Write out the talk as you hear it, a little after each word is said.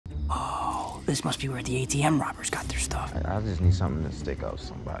This must be where the ATM robbers got their stuff. I just need something to stick up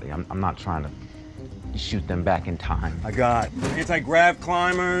somebody. I'm not trying to shoot them back in time. I got anti-grav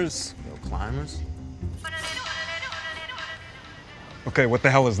climbers. Yo, climbers? Okay, what the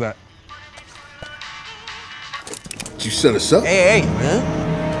hell is that? Did you set us up? Hey, man.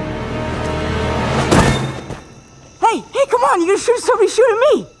 Hey, come on, you're gonna shoot somebody shooting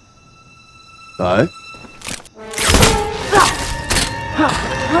me! All right.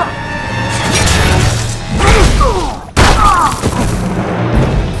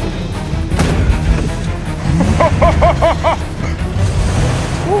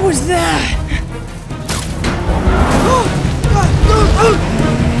 What was that?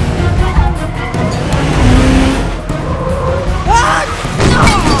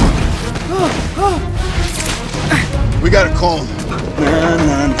 We gotta call him.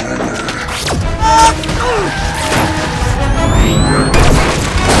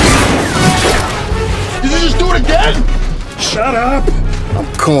 Did you just do it again? Shut up! I'm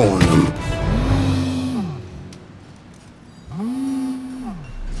calling him.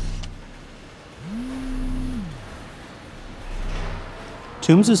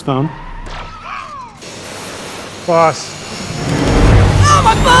 Toombs' phone. Boss. Oh,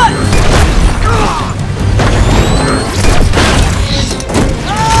 my butt!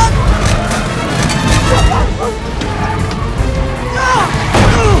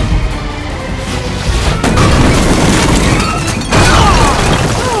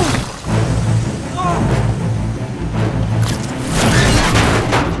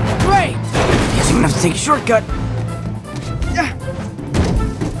 Great! Guess I'm gonna have to take a shortcut.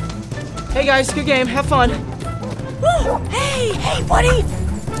 Hey guys, good game. Have fun. Woo! Hey, buddy!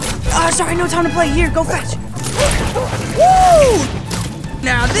 Sorry, no time to play. Here, go fetch. Woo!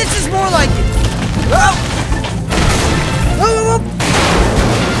 Now this is more like it. Whoa! Whoa!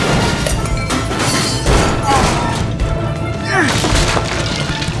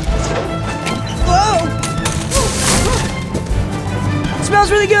 Whoa!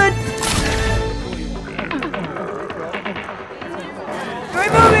 Smells really good.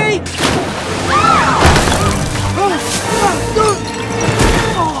 Great movie!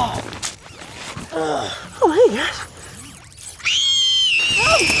 Oh, hey guys.